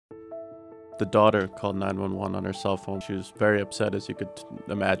the daughter called 911 on her cell phone. She was very upset, as you could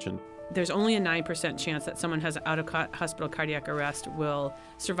imagine. There's only a 9% chance that someone has out-of-hospital cardiac arrest will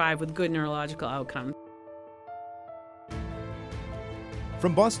survive with good neurological outcome.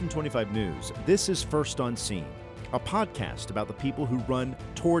 From Boston 25 News, this is First on Scene, a podcast about the people who run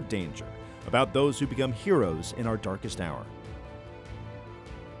toward danger, about those who become heroes in our darkest hour.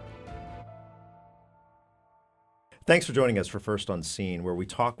 Thanks for joining us for First on Scene, where we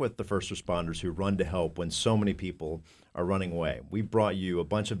talk with the first responders who run to help when so many people are running away. We brought you a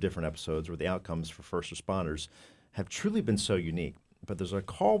bunch of different episodes where the outcomes for first responders have truly been so unique. But there's a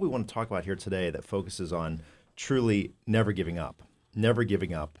call we want to talk about here today that focuses on truly never giving up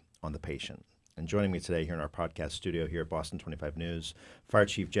on the patient. And joining me today here in our podcast studio here at Boston 25 News, Fire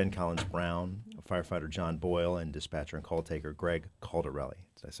Chief Jen Collins-Brown, Firefighter John Boyle, and dispatcher and call taker Greg Caldarelli.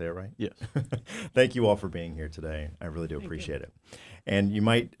 Did I say it right? Yes. Thank you all for being here today. I really do appreciate it. And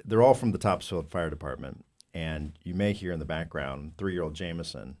they're all from the Topsfield Fire Department, and you may hear in the background 3-year-old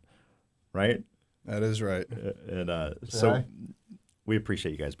Jameson, right? That is right. So we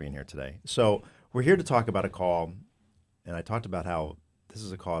appreciate you guys being here today. So we're here to talk about a call, and I talked about how this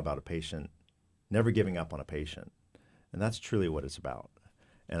is a call about a patient never giving up on a patient. And that's truly what it's about.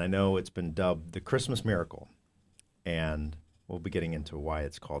 And I know it's been dubbed the Christmas miracle. And we'll be getting into why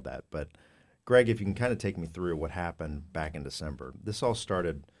it's called that. But Greg, if you can kind of take me through what happened back in December. This all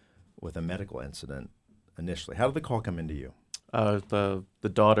started with a medical incident initially. How did the call come into you? The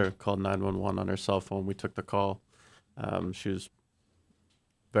daughter called 911 on her cell phone. We took the call. She was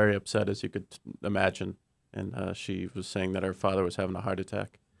very upset, as you could imagine. And she was saying that her father was having a heart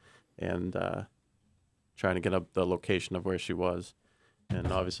attack. And trying to get up the location of where she was.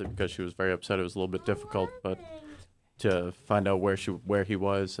 And obviously because she was very upset, it was a little bit difficult, but to find out where he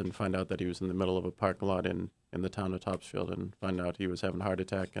was and find out that he was in the middle of a parking lot in the town of Topsfield and find out he was having a heart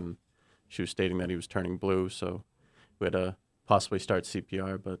attack and she was stating that he was turning blue. So we had to possibly start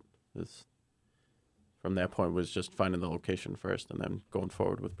CPR, but from that point was just finding the location first and then going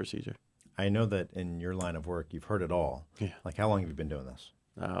forward with procedure. I know that in your line of work, you've heard it all. Yeah. Like, how long have you been doing this?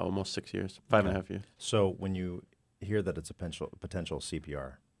 Almost 6 years, 5.5 years. So when you hear that it's a potential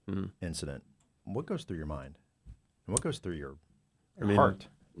CPR incident, what goes through your mind? And what goes through your heart?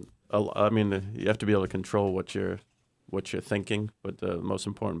 I mean, you have to be able to control what you're thinking, but the most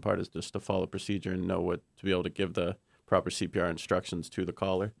important part is just to follow procedure and know to be able to give the proper CPR instructions to the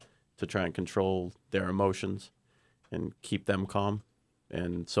caller to try and control their emotions and keep them calm,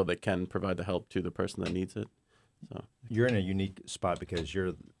 and so they can provide the help to the person that needs it. So you're in a unique spot because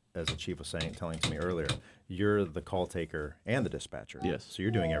you're, as the chief was telling to me earlier, you're the call taker and the dispatcher. Yes. So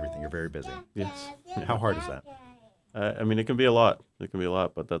you're doing everything. You're very busy. Yes. How hard is that? I mean, it can be a lot.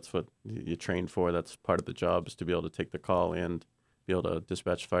 But that's what you train for. That's part of the job, is to be able to take the call and be able to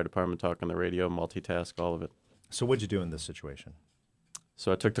dispatch the fire department, talk on the radio, multitask, all of it. So what'd you do in this situation?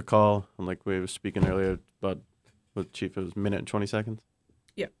 So I took the call, and like we were speaking earlier about with Chief, it was a minute and 20 seconds.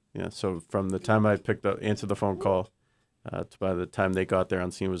 Yeah, so from the time I answered the phone call to by the time they got there on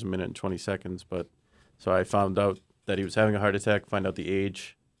scene was a minute and 20 seconds. But so I found out that he was having a heart attack, find out the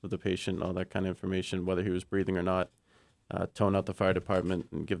age of the patient, all that kind of information, whether he was breathing or not, tone out the fire department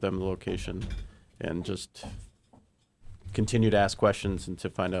and give them the location, and just continue to ask questions and to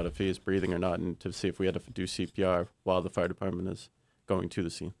find out if he is breathing or not, and to see if we had to do CPR while the fire department is going to the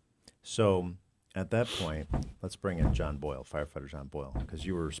scene. So at that point, let's bring in John Boyle, Firefighter John Boyle, because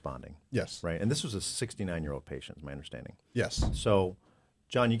you were responding. Yes. Right? And this was a 69-year-old patient, is my understanding. Yes. So,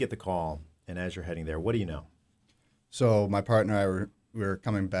 John, you get the call, and as you're heading there, what do you know? So my partner and I we were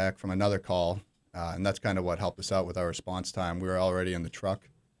coming back from another call, and that's kind of what helped us out with our response time. We were already in the truck,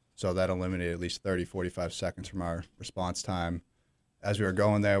 so that eliminated at least 30, 45 seconds from our response time. As we were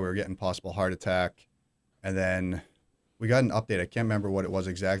going there, we were getting possible heart attack, and then we got an update. I can't remember what it was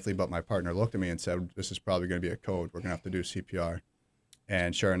exactly, but my partner looked at me and said, this is probably going to be a code. We're going to have to do CPR.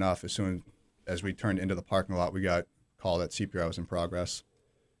 And sure enough, as soon as we turned into the parking lot, we got called that CPR was in progress.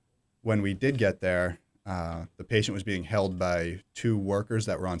 When we did get there, the patient was being held by 2 workers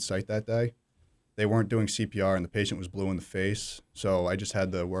that were on site that day. They weren't doing CPR, and the patient was blue in the face. So I just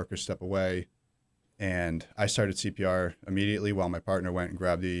had the workers step away, and I started CPR immediately while my partner went and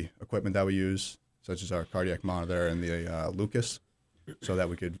grabbed the equipment that we use, such as our cardiac monitor and the Lucas, so that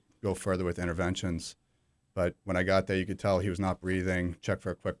we could go further with interventions. But when I got there, you could tell he was not breathing, checked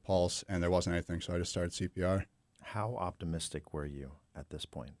for a quick pulse, and there wasn't anything, so I just started CPR. How optimistic were you at this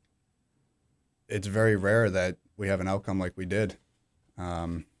point? It's very rare that we have an outcome like we did.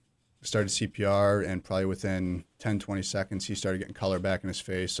 Started CPR, and probably within 10, 20 seconds, he started getting color back in his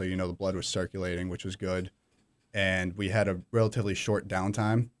face, so the blood was circulating, which was good. And we had a relatively short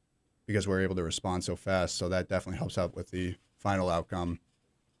downtime, because we're able to respond so fast. So that definitely helps out with the final outcome.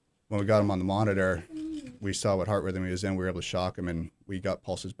 When we got him on the monitor, we saw what heart rhythm he was in. We were able to shock him, and we got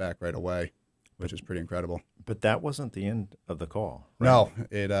pulses back right away, which is pretty incredible. But that wasn't the end of the call, right? No,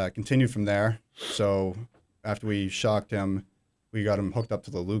 it continued from there. So after we shocked him, we got him hooked up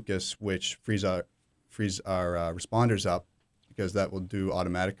to the Lucas, which frees our responders up because that will do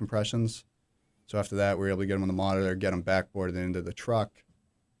automatic compressions. So after that, we were able to get him on the monitor, get him backboarded into the truck.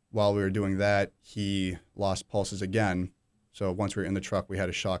 While we were doing that, he lost pulses again. So once we were in the truck, we had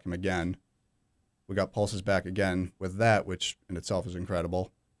to shock him again. We got pulses back again with that, which in itself is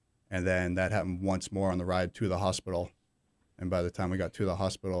incredible. And then that happened once more on the ride to the hospital. And by the time we got to the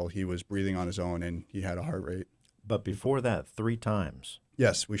hospital, he was breathing on his own and he had a heart rate. But before that, 3 times.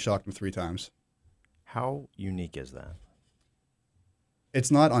 Yes, we shocked him 3 times. How unique is that?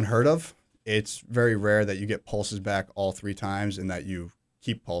 It's not unheard of. It's very rare that you get pulses back all 3 times and that you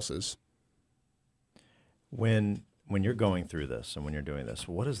keep pulses. When you're going through this and when you're doing this,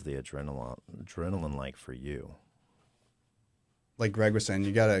 what is the adrenaline like for you? Like Greg was saying,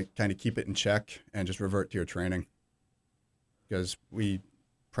 you got to kind of keep it in check and just revert to your training. Because we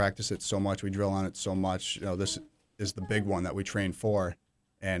practice it so much, we drill on it so much. You know, this is the big one that we train for,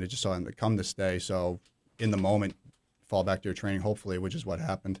 and it just started to come this day. So in the moment, fall back to your training, hopefully, which is what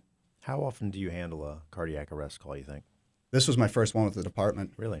happened. How often do you handle a cardiac arrest call, you think? This was my first one with the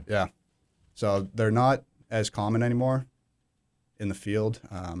department. Really? Yeah. So they're not as common anymore in the field.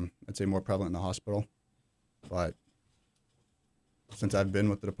 I'd say more prevalent in the hospital. But since I've been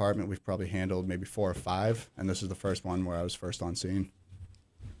with the department, we've probably handled maybe 4 or 5, and this is the first one where I was first on scene.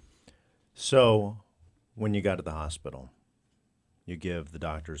 So when you got to the hospital, you give the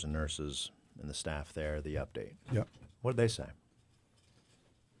doctors and nurses and the staff there the update. Yep. What did they say?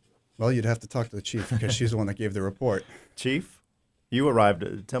 Well, you'd have to talk to the chief because she's the one that gave the report. Chief, you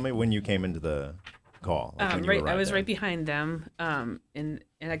arrived. Tell me when you came into the call. Like when you I arrived was there. right behind them, and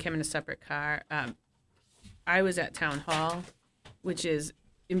I came in a separate car. I was at Town Hall, which is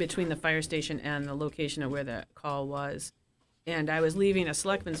in between the fire station and the location of where the call was. And I was leaving a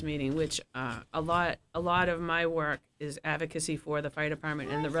selectmen's meeting, which a lot of my work is advocacy for the fire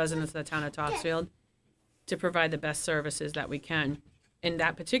department and the residents of the town of Topsfield to provide the best services that we can. In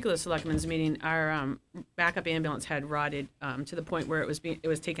that particular selectmen's meeting, our backup ambulance had rotted to the point where it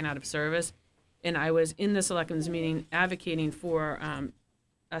was taken out of service. And I was in the selectmen's meeting advocating for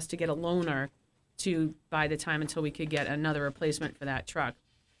us to get a loaner to buy the time until we could get another replacement for that truck.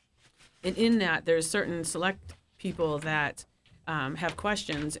 And in that, there's certain select people that have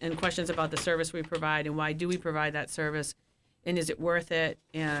questions about the service we provide and why do we provide that service and is it worth it?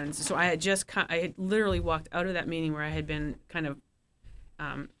 And so I had literally walked out of that meeting where I had been kind of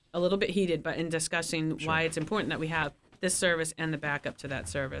a little bit heated, but in discussing why it's important that we have this service and the backup to that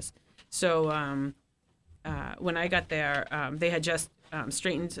service. So when I got there, they had just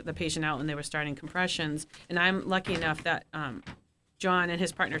straightened the patient out and they were starting compressions. And I'm lucky enough that John and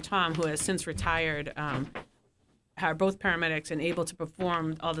his partner Tom, who has since retired, are both paramedics and able to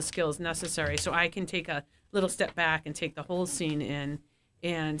perform all the skills necessary. So I can take a little step back and take the whole scene in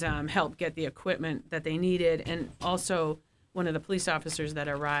and help get the equipment that they needed. And also, one of the police officers that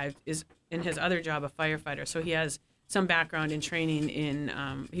arrived is in his other job a firefighter. So he has some background in training in,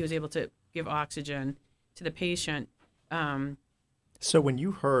 he was able to give oxygen to the patient. So when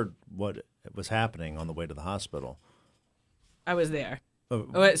you heard what was happening on the way to the hospital, I was there. Oh.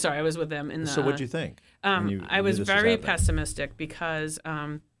 I was with them. In the, so what'd you think? when I you was knew this very happening? pessimistic because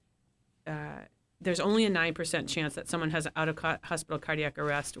there's only a 9% chance that someone has out-of-hospital cardiac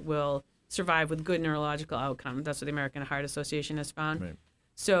arrest will survive with good neurological outcome. That's what the American Heart Association has found. Right.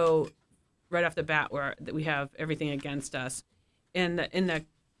 So right off the bat, we have everything against us. And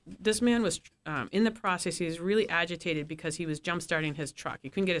this man was in the process. He was really agitated because he was jump-starting his truck. He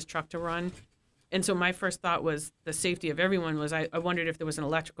couldn't get his truck to run. And so my first thought was the safety of everyone was I wondered if there was an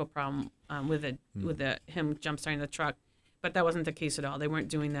electrical problem with him jump-starting the truck. But that wasn't the case at all. They weren't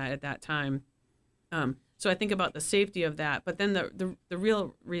doing that at that time. So I think about the safety of that. But then the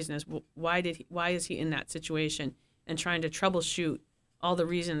real reason is why is he in that situation, and trying to troubleshoot all the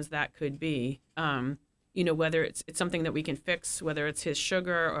reasons that could be. Whether it's something that we can fix, whether it's his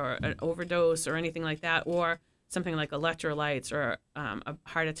sugar or an overdose or anything like that, or something like electrolytes or a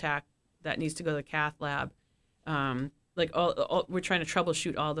heart attack that needs to go to the cath lab. We're trying to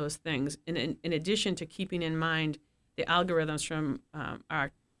troubleshoot all those things. And in addition to keeping in mind the algorithms from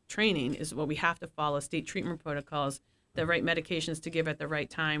our training is what we have to follow, state treatment protocols, the right medications to give at the right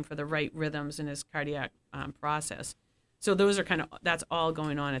time for the right rhythms in his cardiac process. So those are that's all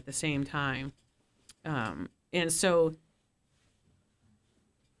going on at the same time. And so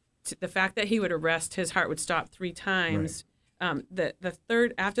the fact that he would arrest, his heart would stop 3 times. After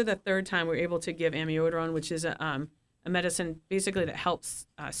the third time, we were able to give amiodarone, which is a medicine basically that helps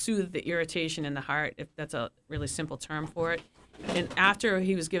soothe the irritation in the heart, if that's a really simple term for it. And after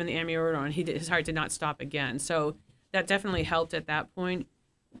he was given the amiodarone, his heart did not stop again. So that definitely helped at that point.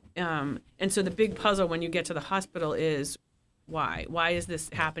 And so the big puzzle when you get to the hospital is why? Why is this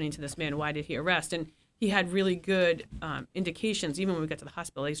happening to this man? Why did he arrest? And he had really good indications, even when we got to the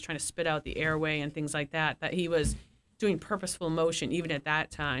hospital. He was trying to spit out the airway and things like that, that he was doing purposeful motion even at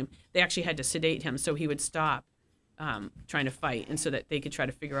that time. They actually had to sedate him so he would stop trying to fight, and so that they could try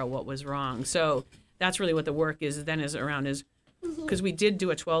to figure out what was wrong. So that's really what the work is around is, because we did do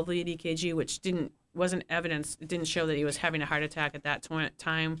a 12-lead EKG, which wasn't evidence. It didn't show that he was having a heart attack at that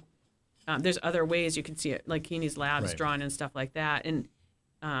time. There's other ways you can see it, like Keeney's labs drawn and stuff like that. And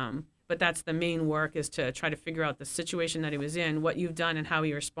but that's the main work, is to try to figure out the situation that he was in, what you've done, and how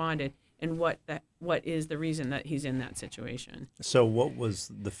he responded, and what is the reason that he's in that situation. So what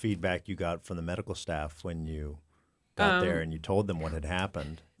was the feedback you got from the medical staff when you got there and you told them what had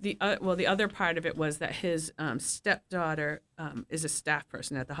happened? The other part of it was that his stepdaughter is a staff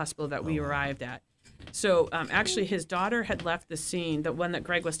person at the hospital that we arrived at. So actually his daughter had left the scene, the one that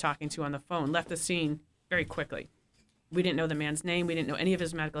Greg was talking to on the phone, left the scene very quickly. We didn't know the man's name. We didn't know any of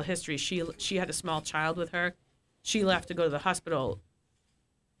his medical history. She had a small child with her. She left to go to the hospital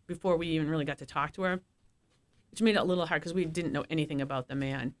before we even really got to talk to her, which made it a little hard because we didn't know anything about the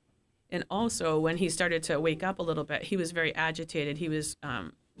man. And also, when he started to wake up a little bit, he was very agitated. He was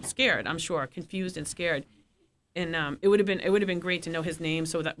scared, I'm sure, confused and scared. And it would have been great to know his name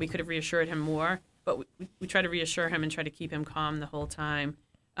so that we could have reassured him more. But we try to reassure him and try to keep him calm the whole time.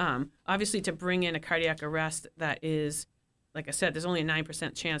 Obviously, to bring in a cardiac arrest that is, like I said, there's only a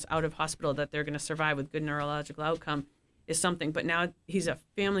 9% chance out of hospital that they're going to survive with good neurological outcome is something. But now he's a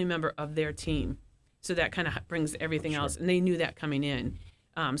family member of their team. So that kind of brings everything else. And they knew that coming in.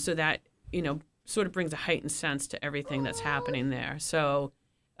 So that, sort of brings a heightened sense to everything that's happening there. So,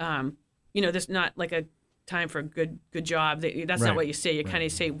 there's not like a time for a good job. That's not what you say. You kind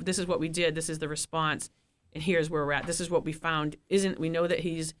of say, this is what we did. This is the response. And here's where we're at. This is what we found. We know that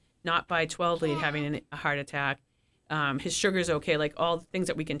he's not by 12 lead having a heart attack. His sugar's okay. Like all the things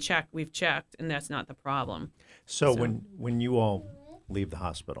that we can check, we've checked, and that's not the problem. So when you all leave the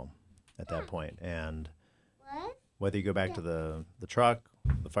hospital at that point, and whether you go back to the truck,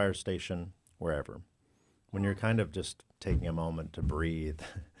 the fire station, wherever, when you're kind of just taking a moment to breathe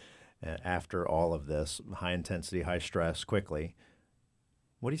after all of this, high intensity, high stress, quickly,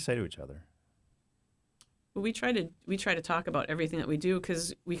 what do you say to each other? Well, we try to talk about everything that we do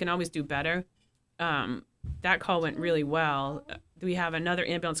because we can always do better. That call went really well. We have another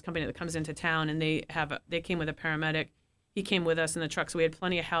ambulance company that comes into town, and they came with a paramedic. He came with us in the truck, so we had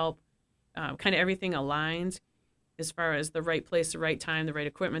plenty of help. Kind of everything aligned as far as the right place, the right time, the right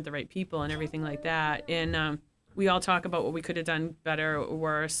equipment, the right people, and everything like that. And we all talk about what we could have done better or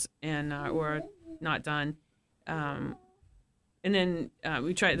worse, and or not done. And then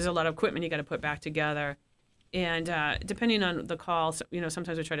we try. There's a lot of equipment you got to put back together. And depending on the call,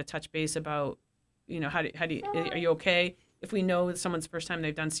 sometimes we try to touch base about, are you okay? If we know it's someone's first time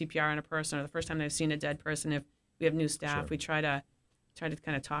they've done CPR on a person, or the first time they've seen a dead person, if we have new staff, we try to kind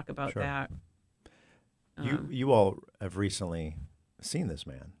of talk about that. You all have recently seen this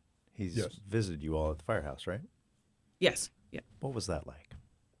man. He's Yes. visited you all at the firehouse, right? Yes. Yeah. What was that like?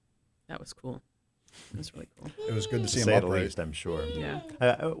 That was cool. It was really cool. It was good to see To him say the upright. least, I'm sure. Yeah.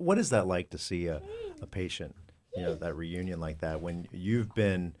 What is that like to see a patient, that reunion like that, when you've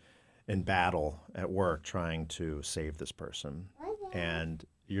been in battle at work trying to save this person, and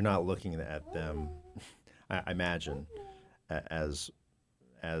you're not looking at them, I imagine, as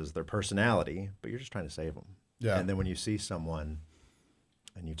their personality, but you're just trying to save them. Yeah. And then when you see someone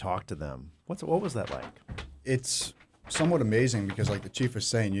and you talk to them, what was that like? It's somewhat amazing because, like the chief was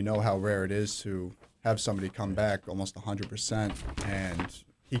saying, how rare it is to have somebody come back almost 100%, and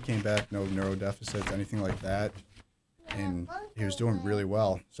he came back, no neurodeficits, anything like that, and he was doing really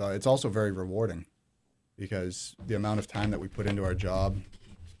well. So it's also very rewarding because the amount of time that we put into our job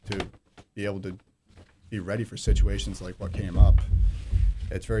to be able to be ready for situations like what came up,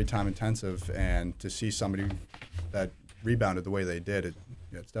 it's very time intensive, and to see somebody that rebounded the way they did,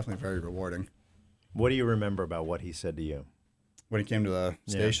 it's definitely very rewarding. What do you remember about what he said to you? When he came to the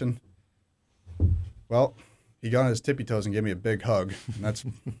station, well, he got on his tippy toes and gave me a big hug. And that's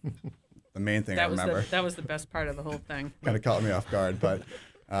the main thing I remember. That was the best part of the whole thing. Kind of caught me off guard, but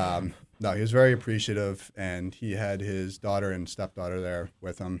no, he was very appreciative, and he had his daughter and stepdaughter there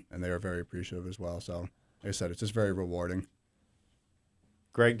with him, and they were very appreciative as well. So, like I said, it's just very rewarding.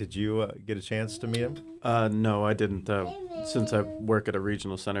 Greg, did you get a chance to meet him? No, I didn't. Since I work at a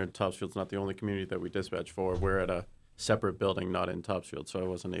regional center, Topsfield's not the only community that we dispatch for. We're at a separate building, not in Topsfield, so I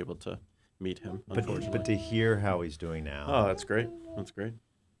wasn't able to meet him, unfortunately. But to hear how he's doing now. Oh, that's great. That's great.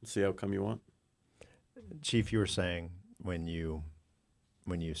 That's the outcome you want. Chief, you were saying when you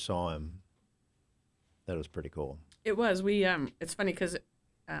saw him, that was pretty cool. It was. It's funny because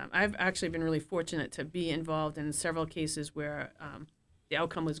I've actually been really fortunate to be involved in several cases where the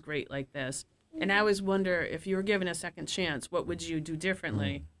outcome was great like this. And I always wonder, if you were given a second chance, what would you do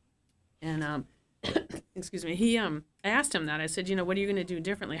differently? And excuse me, I asked him that. I said, what are you going to do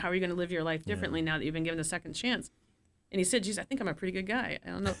differently? How are you going to live your life differently now that you've been given a second chance? And he said, geez, I think I'm a pretty good guy. I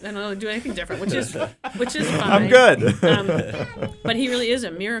don't know do anything different, which is fine. I'm good. But he really is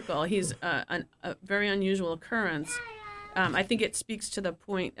a miracle. He's a very unusual occurrence. I think it speaks to the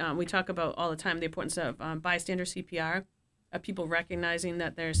point we talk about all the time, the importance of bystander CPR, of people recognizing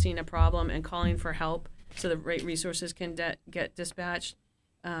that they're seeing a problem and calling for help so the right resources can get dispatched.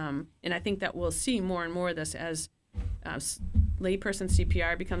 And I think that we'll see more and more of this as layperson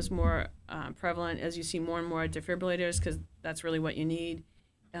CPR becomes more prevalent, as you see more and more defibrillators, because that's really what you need.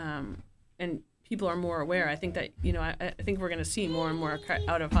 And people are more aware. I think that, I think we're going to see more and more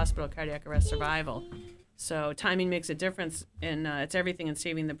out-of-hospital cardiac arrest survival. So timing makes a difference, and it's everything in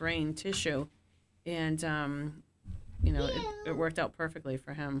saving the brain tissue. And, it worked out perfectly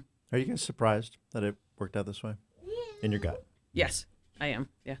for him. Are you guys surprised that it worked out this way? In your gut? Yes, I am,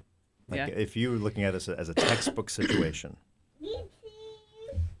 yeah. If you were looking at this as a textbook situation.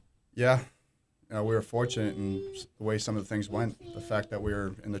 Yeah. We were fortunate in the way some of the things went. The fact that we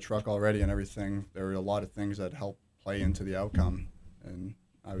were in the truck already and everything, there were a lot of things that helped play into the outcome. And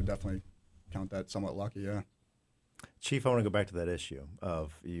I would definitely count that somewhat lucky, yeah. Chief, I want to go back to that issue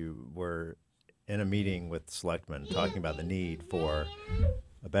of you were in a meeting with selectmen talking about the need for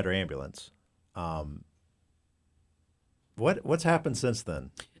a better ambulance. What's happened since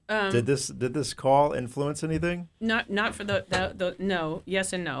then? Did this call influence anything? Not for the no.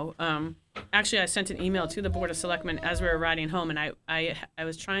 Yes and no. Actually, I sent an email to the Board of Selectmen as we were riding home, and I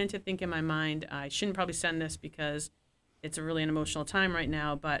was trying to think in my mind, I shouldn't probably send this because it's a really an emotional time right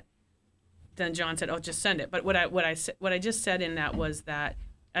now. But then John said, "Oh, just send it." But what I just said in that was that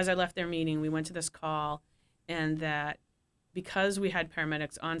as I left their meeting, we went to this call, and that because we had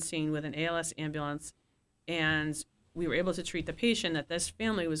paramedics on scene with an ALS ambulance, and we were able to treat the patient, that this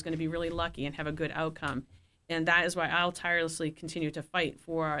family was going to be really lucky and have a good outcome. And that is why I'll tirelessly continue to fight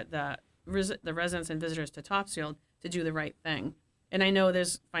for the residents and visitors to Topsfield to do the right thing. And I know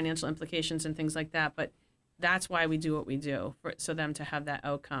there's financial implications and things like that, but that's why we do what we do, so them to have that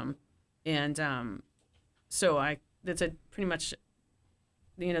outcome. And that's a pretty much,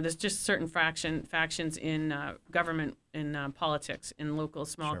 there's just certain factions in government, in politics, in local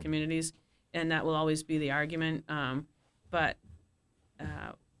small communities, and that will always be the argument. But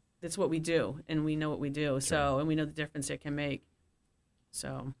that's what we do, and we know what we do. So, and we know the difference it can make.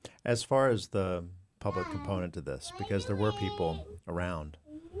 So, as far as the public component to this, because there were people around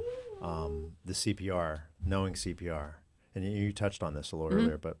the CPR, knowing CPR, and you touched on this a little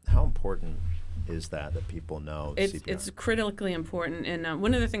earlier, but how important is that people know CPR? It's critically important. And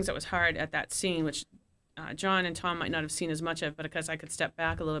one of the things that was hard at that scene, which John and Tom might not have seen as much of, but because I could step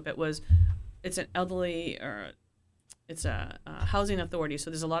back a little bit, was it's an elderly, or it's a housing authority. So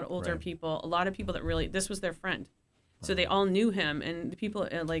there's a lot of older people, a lot of people that really, this was their friend. So they all knew him, and the people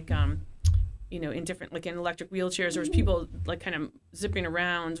in different, like in electric wheelchairs, there was people like kind of zipping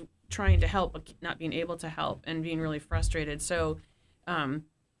around trying to help, but not being able to help and being really frustrated. So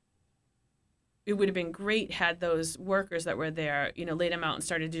it would have been great had those workers that were there, laid them out and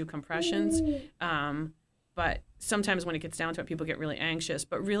started to do compressions. But sometimes when it gets down to it, people get really anxious.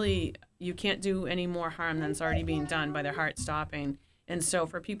 But really, you can't do any more harm than's already being done by their heart stopping. And so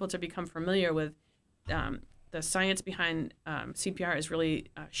for people to become familiar with the science behind CPR has really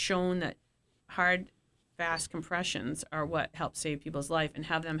shown that hard, fast compressions are what help save people's life and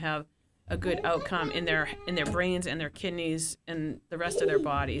have them have a good outcome in their brains and their kidneys and the rest of their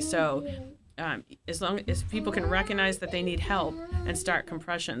body. So as long as people can recognize that they need help and start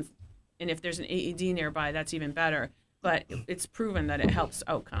compressions, and if there's an AED nearby, that's even better. But it's proven that it helps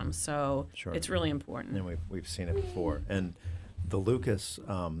outcomes, so it's really important. And we've seen it before. And the Lucas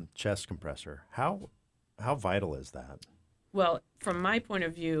chest compressor, how vital is that? Well, from my point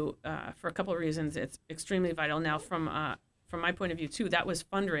of view, for a couple of reasons, it's extremely vital. Now, from my point of view too, that was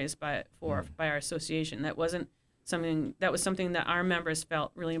fundraised by our association. That wasn't something that our members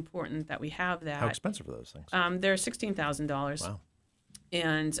felt really important that we have that. How expensive are those things? They're $16,000. Wow.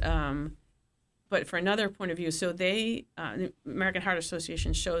 And But for another point of view, so the American Heart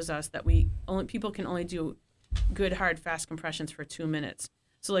Association shows us that people can only do good, hard, fast compressions for 2 minutes.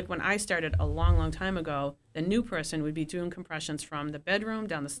 So like when I started a long, long time ago, the new person would be doing compressions from the bedroom,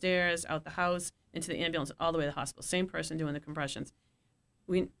 down the stairs, out the house, into the ambulance, all the way to the hospital. Same person doing the compressions.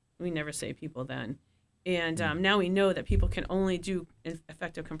 We never say people then. And now we know that people can only do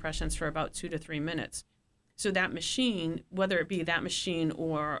effective compressions for about 2 to 3 minutes. So that machine, whether it be that machine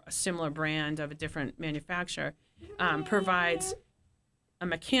or a similar brand of a different manufacturer, provides a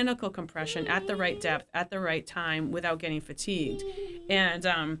mechanical compression at the right depth, at the right time, without getting fatigued.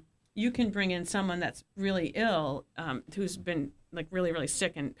 And you can bring in someone that's really ill, who's been like really, really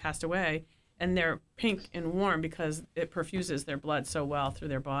sick and passed away, and they're pink and warm because it perfuses their blood so well through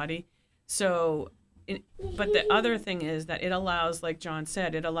their body. So, but the other thing is that it allows, like John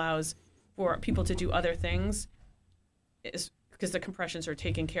said, it allows for people to do other things because the compressions are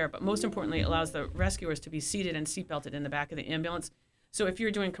taken care of. But most importantly, it allows the rescuers to be seated and seatbelted in the back of the ambulance. So if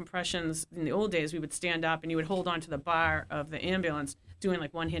you're doing compressions, in the old days, we would stand up and you would hold on to the bar of the ambulance doing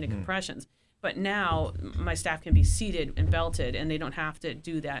like one-handed compressions. But now my staff can be seated and belted, and they don't have to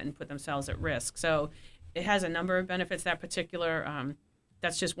do that and put themselves at risk. So it has a number of benefits, that particular,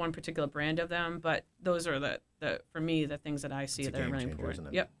 that's just one particular brand of them. But those are the for me, the things that I see that are really important. Isn't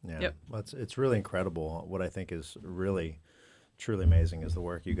it? Yep. Yeah. Yep. Well, it's really incredible. What I think is really, truly amazing is the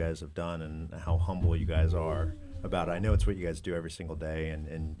work you guys have done and how humble you guys are about it. I know it's what you guys do every single day,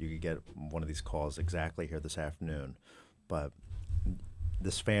 and you could get one of these calls exactly here this afternoon. But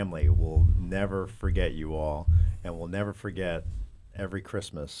this family will never forget you all, and will never forget every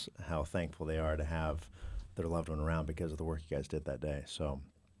Christmas how thankful they are to have their loved one around because of the work you guys did that day. So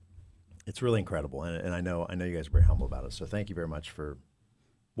it's really incredible, and I know you guys are very humble about it. So thank you very much for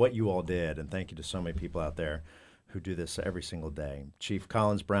what you all did, and thank you to so many people out there who do this every single day. Chief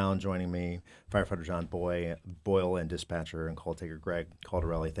Collins Brown joining me, firefighter John Boyle, and dispatcher and call taker Greg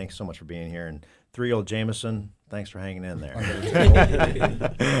Caldarelli. Thanks so much for being here. And 3-year-old Jameson, thanks for hanging in there.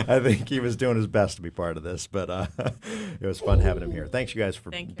 I think he was doing his best to be part of this, but it was fun having him here. Thanks, you guys, for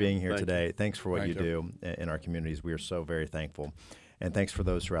being here today. Thanks for what you do in our communities. We are so very thankful. And thanks for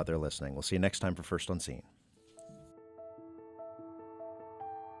those who are out there listening. We'll see you next time for First on Scene.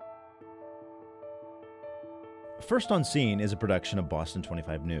 First on Scene is a production of Boston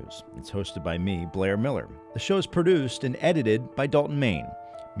 25 News. It's hosted by me, Blair Miller. The show is produced and edited by Dalton Main.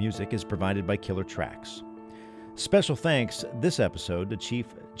 Music is provided by Killer Tracks. Special thanks this episode to Chief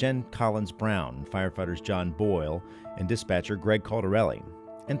Jen Collins Brown, firefighters John Boyle, and dispatcher Greg Caldarelli.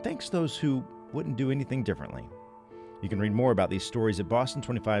 And thanks to those who wouldn't do anything differently. You can read more about these stories at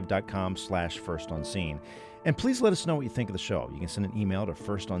boston25.com/firstonscene. And please let us know what you think of the show. You can send an email to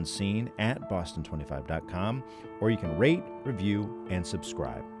firstonscene@boston25.com, or you can rate, review, and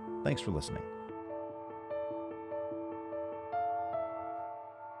subscribe. Thanks for listening.